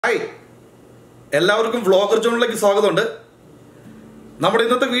Hi, എല്ലാവർക്കും vlogger ജോണിലേക്ക് സ്വാഗതമുണ്ട്. നമ്മുടെ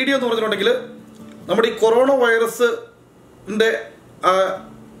ഇന്നത്തെ വീഡിയോ എന്ന് പറഞ്ഞിട്ടുണ്ടെങ്കിൽ നമ്മുടെ ഈ കൊറോണ വൈറസിന്റെ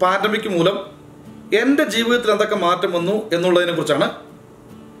പാൻഡമിക് മൂലം എൻ്റെ ജീവിതത്തിൽ എന്തൊക്കെ മാറ്റം വന്നു എന്നുള്ളതിനെ കുറിച്ചാണ്.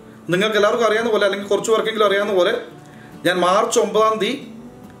 നിങ്ങൾക്ക് എല്ലാവർക്കും അറിയാവുന്ന പോലെ അല്ലെങ്കിൽ കുറച്ച് പേർക്കെങ്കിലും അറിയാവുന്ന പോലെ ഞാൻ മാർച്ച് 9-ാം തീയതി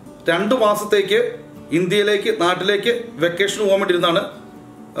 2 മാസത്തേക്ക് ഇന്ത്യയിലേക്ക് നാട്ടിലേക്ക് വെക്കേഷൻ പോകാൻ വേണ്ടിയിരുന്നാണ്.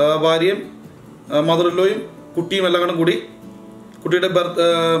 ഭാര്യയും മദറിലോയും കുട്ടിയും എല്ലാം കൂടി കുട്ടിയുടെ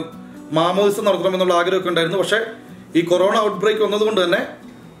മാമോദിസം നടത്തണമെന്നുള്ള ആഗ്രഹമൊക്കെ ഉണ്ടായിരുന്നു. പക്ഷേ ഈ കൊറോണ ഔട്ട് ബ്രേക്ക് വന്നതുകൊണ്ട് തന്നെ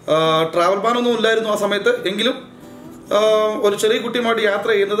ട്രാവൽ ബാനൊന്നും ഇല്ലായിരുന്നു ആ സമയത്ത്. എങ്കിലും ഒരു ചെറിയ കുട്ടിയുമായിട്ട് യാത്ര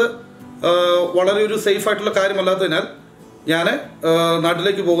ചെയ്യുന്നത് വളരെ ഒരു സേഫ് ആയിട്ടുള്ള കാര്യമല്ലാത്തതിനാൽ ഞാൻ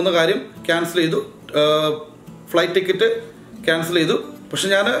നാട്ടിലേക്ക് പോകുന്ന കാര്യം ക്യാൻസൽ ചെയ്തു. ഫ്ലൈറ്റ് ടിക്കറ്റ് ക്യാൻസൽ ചെയ്തു. പക്ഷെ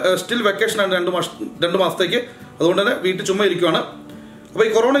ഞാൻ സ്റ്റിൽ വെക്കേഷനാണ് 2 മാസത്തേക്ക്. അതുകൊണ്ട് തന്നെ വീട്ടിൽ ചുമ്മാ ഇരിക്കുകയാണ്. അപ്പോൾ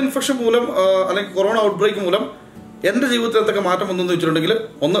ഈ കൊറോണ ഇൻഫെക്ഷൻ മൂലം അല്ലെങ്കിൽ കൊറോണ ഔട്ട് ബ്രേക്ക് മൂലം എൻ്റെ ജീവിതത്തിൽ എന്തൊക്കെ മാറ്റം വന്നെന്ന് വെച്ചിട്ടുണ്ടെങ്കിൽ,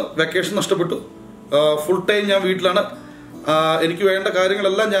 ഒന്ന്, വെക്കേഷൻ നഷ്ടപ്പെട്ടു. ഫുൾ ടൈം ഞാൻ വീട്ടിലാണ്. എനിക്ക് വേണ്ട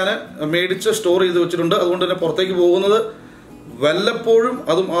കാര്യങ്ങളെല്ലാം ഞാൻ മേടിച്ച് സ്റ്റോർ ചെയ്ത് വെച്ചിട്ടുണ്ട്. അതുകൊണ്ട് തന്നെ പുറത്തേക്ക് പോകുന്നത് വല്ലപ്പോഴും,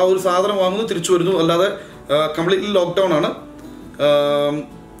 അതും ആ ഒരു സാധനം വാങ്ങുന്നു തിരിച്ചു വരുന്നു, അല്ലാതെ കംപ്ലീറ്റ്ലി ലോക്ക്ഡൗൺ ആണ്.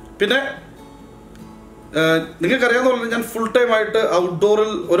 പിന്നെ നിങ്ങൾക്കറിയാവുന്ന പോലെ ഞാൻ ഫുൾ ടൈം ആയിട്ട്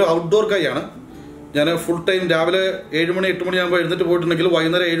ഒരു ഔട്ട്ഡോർ ഗൈ ആണ്. ഞാൻ ഫുൾ ടൈം രാവിലെ 7 മണി 8 മണിയാകുമ്പോൾ എഴുന്നേറ്റ് പോയിട്ടുണ്ടെങ്കിൽ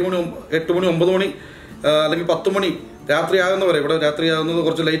വൈകുന്നേരം 7 മണി 8 മണി 9 മണി അല്ലെങ്കിൽ 10 മണി രാത്രിയാകുന്നവരെ, ഇവിടെ രാത്രിയാകുന്നത്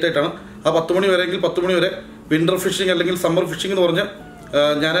കുറച്ച് ലേറ്റ് ആയിട്ടാണ്, ആ 10 മണി വരെ എങ്കിൽ 10 മണി വരെ വിൻ്റർ ഫിഷിംഗ് അല്ലെങ്കിൽ സമ്മർ ഫിഷിംഗ് എന്ന് പറഞ്ഞ്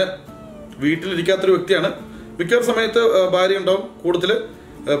ഞാൻ വീട്ടിലിരിക്കാത്തൊരു വ്യക്തിയാണ്. മിക്കവാറും സമയത്ത് ഭാര്യ ഉണ്ടാവും കൂടുതൽ.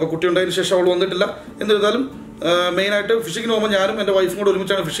 ഇപ്പോൾ കുട്ടി ഉണ്ടായതിനു ശേഷം അവൾ വന്നിട്ടില്ല. എന്നിരുന്നാലും മെയിനായിട്ട് ഫിഷിങ്ങിന് പോകുമ്പോൾ ഞാനും എൻ്റെ വൈഫും കൂടെ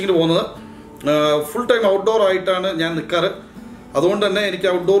ഒരുമിച്ചാണ് ഫിഷിങ്ങിന് പോകുന്നത്. ഫുൾ ടൈം ഔട്ട്ഡോർ ആയിട്ടാണ് ഞാൻ നിൽക്കാറ്. അതുകൊണ്ട് തന്നെ എനിക്ക്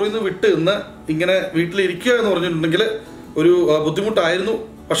ഔട്ട്ഡോറിൽ നിന്ന് വിട്ട് ഇന്ന് ഇങ്ങനെ വീട്ടിലിരിക്കുക എന്ന് പറഞ്ഞിട്ടുണ്ടെങ്കിൽ ഒരു ബുദ്ധിമുട്ടായിരുന്നു.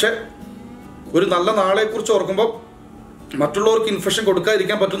 പക്ഷേ ഒരു നല്ല നാളെക്കുറിച്ച് ഓർക്കുമ്പോൾ, മറ്റുള്ളവർക്ക് ഇൻഫെക്ഷൻ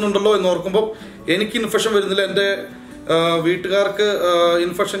കൊടുക്കാതിരിക്കാൻ പറ്റുന്നുണ്ടല്ലോ എന്ന് ഓർക്കുമ്പോൾ, എനിക്ക് ഇൻഫെക്ഷൻ വരുന്നില്ല, എൻ്റെ വീട്ടുകാർക്ക്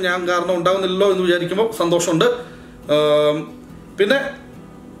ഇൻഫെക്ഷൻ ഞാൻ കാരണം ഉണ്ടാകുന്നില്ലല്ലോ എന്ന് വിചാരിക്കുമ്പോൾ സന്തോഷമുണ്ട്. പിന്നെ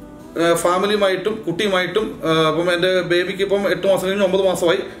ഫാമിലിയുമായിട്ടും കുട്ടിയുമായിട്ടും, ഇപ്പം എൻ്റെ ബേബിക്ക് ഇപ്പം 8 മാസം കഴിഞ്ഞ് 9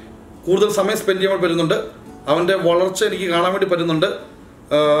 മാസമായി, കൂടുതൽ സമയം സ്പെൻഡ് ചെയ്യാൻ പറ്റുന്നുണ്ട്. അവൻ്റെ വളർച്ച എനിക്ക് കാണാൻ വേണ്ടി പറ്റുന്നുണ്ട്.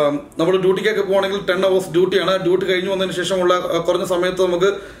 നമ്മൾ ഡ്യൂട്ടിക്കൊക്കെ പോകുകയാണെങ്കിൽ 10 hours ഡ്യൂട്ടിയാണ്. ഡ്യൂട്ടി കഴിഞ്ഞ് വന്നതിന് ശേഷമുള്ള കുറഞ്ഞ സമയത്ത്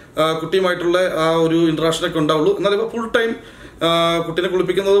നമുക്ക് കുട്ടിയുമായിട്ടുള്ള ആ ഒരു ഇൻട്രാക്ഷനൊക്കെ ഉണ്ടാവുള്ളൂ. എന്നാൽ ഇപ്പോൾ ഫുൾ ടൈം കുട്ടീനെ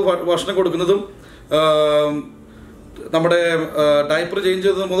കുളിപ്പിക്കുന്നതും ഭക്ഷണം കൊടുക്കുന്നതും നമ്മുടെ ഡയപ്പർ ചേഞ്ച്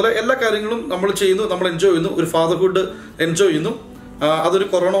ചെയ്തത് മുതൽ എല്ലാ കാര്യങ്ങളും നമ്മൾ ചെയ്യുന്നു, നമ്മൾ എൻജോയ് ചെയ്യുന്നു, ഒരു ഫാദർഹുഡ് എൻജോയ് ചെയ്യുന്നു. അതൊരു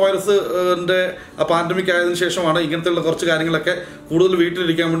കൊറോണ വൈറസിൻ്റെ പാൻഡമിക് ആയതിനു ശേഷമാണ് ഇങ്ങനത്തെയുള്ള കുറച്ച് കാര്യങ്ങളൊക്കെ കൂടുതൽ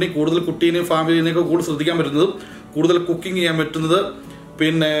വീട്ടിലിരിക്കാൻ വേണ്ടി, കൂടുതൽ കുട്ടീനെയും ഫാമിലിനെയൊക്കെ കൂടുതൽ ശ്രദ്ധിക്കാൻ പറ്റുന്നതും, കൂടുതൽ കുക്കിംഗ് ചെയ്യാൻ പറ്റുന്നത്,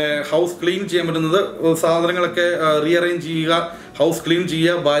 പിന്നെ ഹൗസ് ക്ലീൻ ചെയ്യാൻ പറ്റുന്നത്, സാധനങ്ങളൊക്കെ റീഅറേഞ്ച് ചെയ്യുക, ഹൗസ് ക്ലീൻ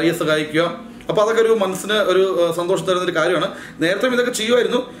ചെയ്യുക, ഭാര്യയെ സഹായിക്കുക. അപ്പോൾ അതൊക്കെ ഒരു മനസ്സിന് ഒരു സന്തോഷം തരുന്നൊരു കാര്യമാണ്. നേരത്തെ ഇതൊക്കെ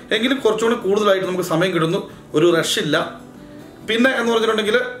ചെയ്യുമായിരുന്നു, എങ്കിലും കുറച്ചുകൂടി കൂടുതലായിട്ട് നമുക്ക് സമയം കിട്ടുന്നു, ഒരു റഷില്ല. പിന്നെ എന്ന്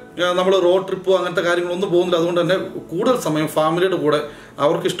പറഞ്ഞിട്ടുണ്ടെങ്കിൽ നമ്മൾ റോഡ് ട്രിപ്പോ അങ്ങനത്തെ കാര്യങ്ങളൊന്നും പോകുന്നില്ല. അതുകൊണ്ട് തന്നെ കൂടുതൽ സമയം ഫാമിലിയുടെ കൂടെ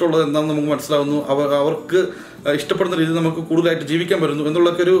അവർക്ക് ഇഷ്ടമുള്ളത് എന്താണെന്ന് നമുക്ക് മനസ്സിലാവുന്നു, അവർക്ക് ഇഷ്ടപ്പെടുന്ന രീതിയിൽ നമുക്ക് കൂടുതലായിട്ട് ജീവിക്കാൻ പറ്റുന്നു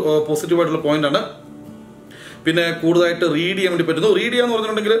എന്നുള്ളതൊക്കെ ഒരു പോസിറ്റീവായിട്ടുള്ള പോയിന്റാണ്. പിന്നെ കൂടുതലായിട്ട് റീഡ് ചെയ്യാൻ വേണ്ടി പറ്റുന്നു. റീഡ് ചെയ്യാന്ന്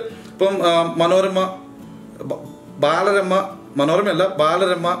പറഞ്ഞിട്ടുണ്ടെങ്കിൽ ഇപ്പം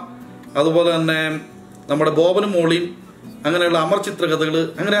ബാലരമ, അതുപോലെ തന്നെ നമ്മുടെ ബോബനും മോളിയും, അങ്ങനെയുള്ള അമർ ചിത്രകഥകൾ,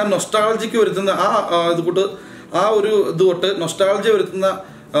 അങ്ങനെ ആ നൊസ്റ്റാൾജിക്ക് വരുത്തുന്ന ആ ഒരു ഇത് തൊട്ട് നൊസ്റ്റാൾജി വരുത്തുന്ന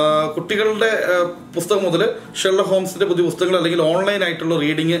കുട്ടികളുടെ പുസ്തകം മുതൽ ഷെർലക് ഹോംസിന്റെ പുതിയ പുസ്തകങ്ങൾ, അല്ലെങ്കിൽ ഓൺലൈൻ ആയിട്ടുള്ള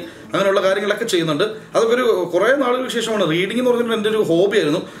റീഡിങ്, അങ്ങനെയുള്ള കാര്യങ്ങളൊക്കെ ചെയ്യുന്നുണ്ട്. അതൊക്കെ ഒരു കുറേ നാളുകൾക്ക് ശേഷമാണ്. റീഡിംഗ് എന്ന് പറഞ്ഞിട്ട് എൻ്റെ ഒരു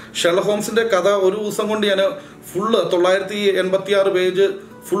ഹോബിയായിരുന്നു. ഷെർലക് ഹോംസിന്റെ കഥ ഒരു ദിവസം കൊണ്ട് ഞാൻ ഫുള്ള് 986 പേജ്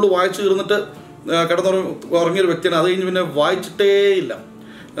ഫുള്ള് വായിച്ചു തീർന്നിട്ട് ഉറങ്ങിയൊരു വ്യക്തിയാണ്. അത് കഴിഞ്ഞ് പിന്നെ വായിച്ചിട്ടേ ഇല്ല.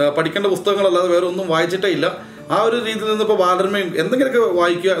 പഠിക്കേണ്ട പുസ്തകങ്ങളല്ലാതെ വേറെ ഒന്നും വായിച്ചിട്ടേ ഇല്ല. ആ ഒരു രീതിയിൽ നിന്നിപ്പോൾ ബാലരമയും എന്തെങ്കിലുമൊക്കെ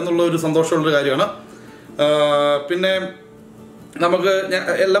വായിക്കുക എന്നുള്ള ഒരു സന്തോഷമുള്ളൊരു കാര്യമാണ്. പിന്നെ നമുക്ക്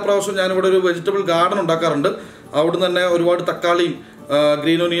എല്ലാ പ്രാവശ്യവും ഞാനിവിടെ ഒരു വെജിറ്റബിൾ ഗാർഡൻ ഉണ്ടാക്കാറുണ്ട്. അവിടുന്ന് തന്നെ ഒരുപാട് തക്കാളിയും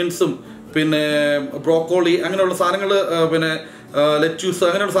ഗ്രീൻ ഓനിയൻസും പിന്നെ ബ്രോക്കോളി അങ്ങനെയുള്ള സാധനങ്ങൾ, പിന്നെ ലെറ്റ്യൂസ്,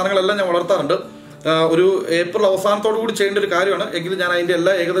 അങ്ങനെയുള്ള സാധനങ്ങളെല്ലാം ഞാൻ വളർത്താറുണ്ട്. ഒരു ഏപ്രിൽ അവസാനത്തോടു കൂടി ചെയ്യേണ്ട ഒരു കാര്യമാണ്. എങ്കിലും ഞാൻ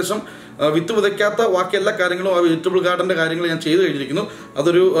അതിൻ്റെ ഏകദേശം വിത്ത് വിതയ്ക്കാത്ത ബാക്കി എല്ലാ കാര്യങ്ങളും, ആ വെജിറ്റബിൾ ഗാർഡൻ്റെ കാര്യങ്ങൾ ഞാൻ ചെയ്തു കഴിഞ്ഞിരിക്കുന്നു.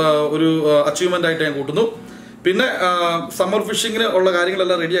 അതൊരു അച്ചീവ്മെൻ്റ് ആയിട്ട് ഞാൻ കൂട്ടുന്നു. പിന്നെ സമ്മർ ഫിഷിങ്ങിന് ഉള്ള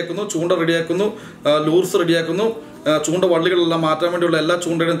കാര്യങ്ങളെല്ലാം റെഡിയാക്കുന്നു. ചൂണ്ട റെഡിയാക്കുന്നു, ലൂർസ് റെഡിയാക്കുന്നു, ചൂണ്ട വള്ളികളെല്ലാം മാറ്റാൻ വേണ്ടിയുള്ള എല്ലാ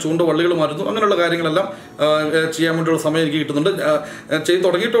ചൂണ്ട വള്ളികൾ മാറ്റുന്നു. അങ്ങനെയുള്ള കാര്യങ്ങളെല്ലാം ചെയ്യാൻ വേണ്ടിയുള്ള സമയം എനിക്ക് കിട്ടുന്നുണ്ട്. ചെയ്ത്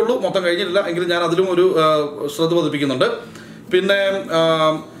തുടങ്ങിയിട്ടുള്ളൂ, മൊത്തം കഴിഞ്ഞിട്ടില്ല. എങ്കിലും ഞാൻ അതിലും ഒരു ശ്രദ്ധ പതിപ്പിക്കുന്നുണ്ട്. പിന്നെ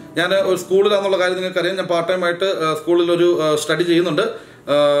ഞാൻ ഒരു സ്കൂളിലാണെന്നുള്ള കാര്യം നിങ്ങൾക്കറിയാം. ഞാൻ പാർട്ട് ടൈം ആയിട്ട് സ്കൂളിൽ ഒരു സ്റ്റഡി ചെയ്യുന്നുണ്ട്.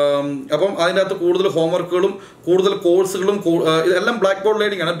 അപ്പം അതിൻ്റെ അകത്ത് കൂടുതൽ ഹോംവർക്കുകളും കൂടുതൽ കോഴ്സുകളും ഇതെല്ലാം ബ്ലാക്ക് ബോർഡ്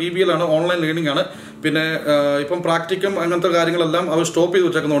ലേണിംഗ് ആണ്, BBL ആണ്, ഓൺലൈൻ ലേണിംഗ് ആണ്. പിന്നെ ഇപ്പം പ്രാക്ടിക്കം അങ്ങനത്തെ കാര്യങ്ങളെല്ലാം അവർ സ്റ്റോപ്പ് ചെയ്ത്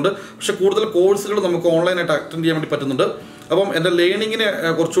വെച്ചേക്കുന്നുണ്ട്. പക്ഷെ കൂടുതൽ കോഴ്സുകൾ നമുക്ക് ഓൺലൈനായിട്ട് അറ്റൻഡ് ചെയ്യാൻ വേണ്ടി പറ്റുന്നുണ്ട്. അപ്പം എൻ്റെ ലേണിങ്ങിനെ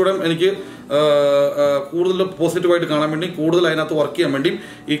കുറച്ചുകൂടെ എനിക്ക് കൂടുതൽ പോസിറ്റീവായിട്ട് കാണാൻ വേണ്ടി, കൂടുതൽ അതിനകത്ത് വർക്ക് ചെയ്യാൻ വേണ്ടി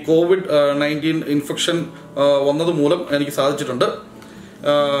ഈ COVID-19 ഇൻഫെക്ഷൻ വന്നത് മൂലം എനിക്ക് സാധിച്ചിട്ടുണ്ട്.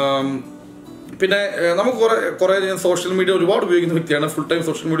 പിന്നെ നമുക്ക് കുറേ ഞാൻ സോഷ്യൽ മീഡിയ ഒരുപാട് ഉപയോഗിക്കുന്ന വ്യക്തിയാണ്, ഫുൾ ടൈം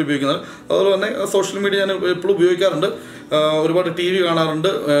സോഷ്യൽ മീഡിയ ഉപയോഗിക്കുന്നത്. അതുപോലെ തന്നെ സോഷ്യൽ മീഡിയ ഞാൻ എപ്പോഴും ഉപയോഗിക്കാറുണ്ട്. ഒരുപാട് TV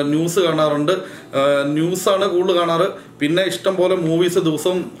കാണാറുണ്ട്, ന്യൂസ് കാണാറുണ്ട്. ന്യൂസാണ് കൂടുതൽ കാണാറ്. പിന്നെ ഇഷ്ടം പോലെ മൂവീസ്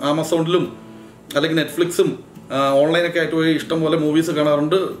ദിവസവും ആമസോണിലും അല്ലെങ്കിൽ നെറ്റ്ഫ്ലിക്സും ഓൺലൈനൊക്കെ ആയിട്ട് പോയി ഇഷ്ടം പോലെ മൂവീസ്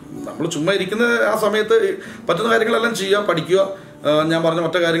കാണാറുണ്ട്. നമ്മൾ ചുമ്മാ ഇരിക്കുന്ന ആ സമയത്ത് പറ്റുന്ന കാര്യങ്ങളെല്ലാം ചെയ്യുക, പഠിക്കുക, ഞാൻ പറഞ്ഞ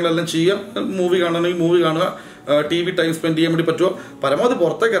മറ്റു കാര്യങ്ങളെല്ലാം ചെയ്യുക. മൂവി കാണണമെങ്കിൽ മൂവി കാണുക, TV ടൈം സ്പെൻഡ് ചെയ്യാൻ വേണ്ടി പറ്റുമോ പരമാവധി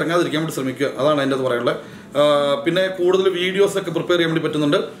പുറത്തേക്ക് ഇറങ്ങാതിരിക്കാൻ വേണ്ടി ശ്രമിക്കുക. അതാണ് എൻ്റെ അത് പറയാനുള്ളത്. പിന്നെ കൂടുതൽ വീഡിയോസൊക്കെ പ്രിപ്പയർ ചെയ്യാൻ വേണ്ടി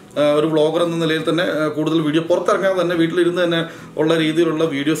പറ്റുന്നുണ്ട്. ഒരു വ്ളോഗർ എന്ന നിലയിൽ തന്നെ കൂടുതൽ വീഡിയോ പുറത്തിറങ്ങാതെ തന്നെ വീട്ടിലിരുന്ന് തന്നെ ഉള്ള രീതിയിലുള്ള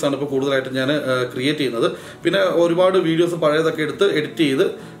വീഡിയോസാണ് ഇപ്പോൾ കൂടുതലായിട്ട് ഞാൻ ക്രിയേറ്റ് ചെയ്യുന്നത്. പിന്നെ ഒരുപാട് വീഡിയോസ് പഴയതൊക്കെ എടുത്ത് എഡിറ്റ് ചെയ്ത്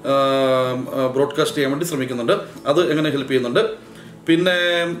ബ്രോഡ്കാസ്റ്റ് ചെയ്യാൻ വേണ്ടി ശ്രമിക്കുന്നുണ്ട്. അത് എങ്ങനെ ഹെൽപ്പ് ചെയ്യുന്നുണ്ട്. പിന്നെ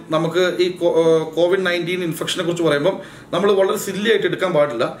നമുക്ക് ഈ COVID-19 ഇൻഫെക്ഷനെ കുറിച്ച് പറയുമ്പം നമ്മൾ വളരെ സില്ലി ആയിട്ട് എടുക്കാൻ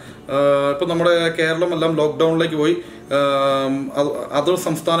പാടില്ല. ഇപ്പം നമ്മുടെ കേരളം എല്ലാം ലോക്ക്ഡൗണിലേക്ക് പോയി, അതർ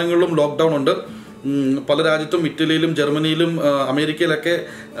സംസ്ഥാനങ്ങളിലും ലോക്ക്ഡൗൺ ഉണ്ട്. പല രാജ്യത്തും ഇറ്റലിയിലും ജർമ്മനിയിലും അമേരിക്കയിലൊക്കെ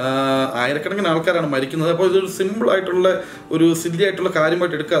ആയിരക്കണക്കിന് ആൾക്കാരാണ് മരിക്കുന്നത്. അപ്പോൾ ഇതൊരു സിമ്പിളായിട്ടുള്ള ഒരു സില്ലി ആയിട്ടുള്ള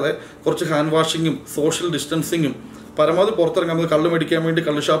കാര്യമായിട്ട് എടുക്കാതെ കുറച്ച് ഹാൻഡ് വാഷിങ്ങും സോഷ്യൽ ഡിസ്റ്റൻസിങ്ങും പരമാവധി പുറത്തിറങ്ങാൻ. കള്ള് മേടിക്കാൻ വേണ്ടി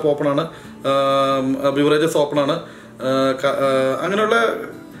കള്ള് ഷാപ്പ് ഓപ്പണാണ്, ബിവറേജസ് ഓപ്പണാണ്. അങ്ങനെയുള്ള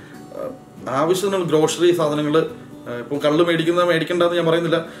ആവശ്യത്തിനുള്ള ഗ്രോസറി സാധനങ്ങൾ, ഇപ്പം കള്ള് മേടിക്കണ്ടെന്ന് ഞാൻ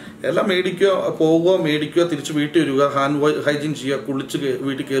പറയുന്നില്ല. എല്ലാം മേടിക്കുക, പോവുക, മേടിക്കുക, തിരിച്ച് വീട്ടിൽ വരിക, ഹാൻഡ് ഹൈജീൻ ചെയ്യുക, കുളിച്ച്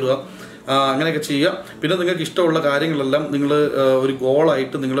വീട്ടിൽ കയറുക, അങ്ങനെയൊക്കെ ചെയ്യുക. പിന്നെ നിങ്ങൾക്ക് ഇഷ്ടമുള്ള കാര്യങ്ങളെല്ലാം നിങ്ങൾ ഒരു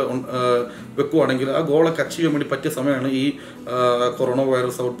ഗോളായിട്ട് നിങ്ങൾ വെക്കുവാണെങ്കിൽ ആ ഗോളൊക്കെ അച്ചീവ് ചെയ്യാൻ വേണ്ടി പറ്റിയ സമയമാണ് ഈ കൊറോണ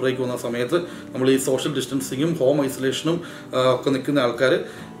വൈറസ് ഔട്ട് ബ്രേക്ക് വന്ന സമയത്ത്. നമ്മൾ ഈ സോഷ്യൽ ഡിസ്റ്റൻസിങ്ങും ഹോം ഐസൊലേഷനും ഒക്കെ നിൽക്കുന്ന ആൾക്കാർ.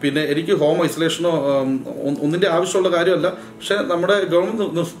 പിന്നെ എനിക്ക് ഹോം ഐസൊലേഷനോ ഒന്നിൻ്റെ ആവശ്യമുള്ള കാര്യമല്ല. പക്ഷേ നമ്മുടെ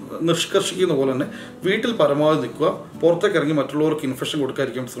ഗവൺമെൻറ് നിഷ്കർഷിക്കുന്ന പോലെ തന്നെ വീട്ടിൽ പരമാവധി നിൽക്കുക, പുറത്തേക്ക് ഇറങ്ങി മറ്റുള്ളവർക്ക് ഇൻഫെക്ഷൻ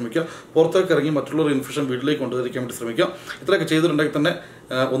കൊടുക്കാതിരിക്കാൻ വേണ്ടി ശ്രമിക്കുക, പുറത്തേക്ക് ഇറങ്ങി മറ്റുള്ളവർ ഇൻഫെക്ഷൻ വീട്ടിലേക്ക് കൊണ്ടുവരിക്കാൻ വേണ്ടി ശ്രമിക്കുക. ഇത്രയൊക്കെ ചെയ്തിട്ടുണ്ടെങ്കിൽ തന്നെ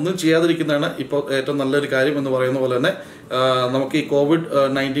ഒന്നും ചെയ്യാതിരിക്കുന്നതാണ് ഇപ്പോൾ ഏറ്റവും നല്ലൊരു കാര്യം എന്ന് പറയുന്ന പോലെ തന്നെ നമുക്ക് ഈ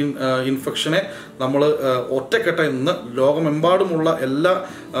COVID-19 ഇൻഫെക്ഷനെ നമ്മൾ ഒറ്റക്കെട്ടായി നിന്ന് ലോകമെമ്പാടുമുള്ള എല്ലാ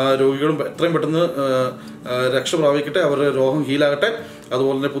രോഗികളും എത്രയും പെട്ടെന്ന് രക്ഷ പ്രാപിക്കട്ടെ, അവരുടെ രോഗം ഹീലാകട്ടെ.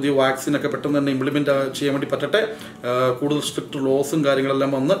 അതുപോലെ തന്നെ പുതിയ വാക്സിനൊക്കെ പെട്ടെന്ന് തന്നെ ഇംപ്ലിമെൻ്റ് ചെയ്യാൻ വേണ്ടി പറ്റട്ടെ. കൂടുതൽ സ്ട്രിക്റ്റ് ലോസും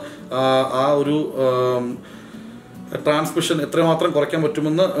കാര്യങ്ങളെല്ലാം വന്ന് ആ ഒരു ട്രാൻസ്മിഷൻ എത്രമാത്രം കുറയ്ക്കാൻ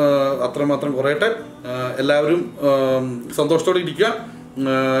പറ്റുമെന്ന് അത്രമാത്രം കുറയട്ടെ. എല്ലാവരും സന്തോഷത്തോടെ ഇരിക്കുക.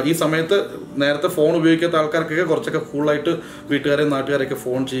 ഈ സമയത്ത് നേരത്തെ ഫോൺ ഉപയോഗിക്കാത്ത ആൾക്കാർക്കൊക്കെ കുറച്ചൊക്കെ കൂളായിട്ട് വീട്ടുകാരെയും നാട്ടുകാരെയൊക്കെ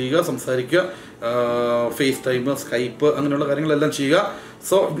ഫോൺ ചെയ്യുക, സംസാരിക്കുക, ഫേസ് ടൈം, സ്കൈപ്പ് അങ്ങനെയുള്ള കാര്യങ്ങളെല്ലാം ചെയ്യുക.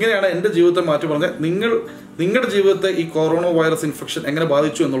 സോ ഇങ്ങനെയാണ് എൻ്റെ ജീവിതത്തെ മാറ്റി പറഞ്ഞത്. നിങ്ങളുടെ ജീവിതത്തെ ഈ കൊറോണ വൈറസ് ഇൻഫെക്ഷൻ എങ്ങനെ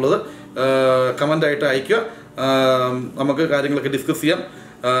ബാധിച്ചു എന്നുള്ളത് കമൻ്റായിട്ട് അയയ്ക്കുക. നമുക്ക് കാര്യങ്ങളൊക്കെ ഡിസ്കസ് ചെയ്യാം.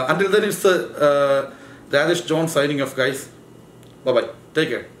 Until then, it's Rajesh John signing off, guys. Bye-bye. Take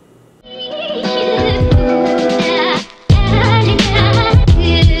care.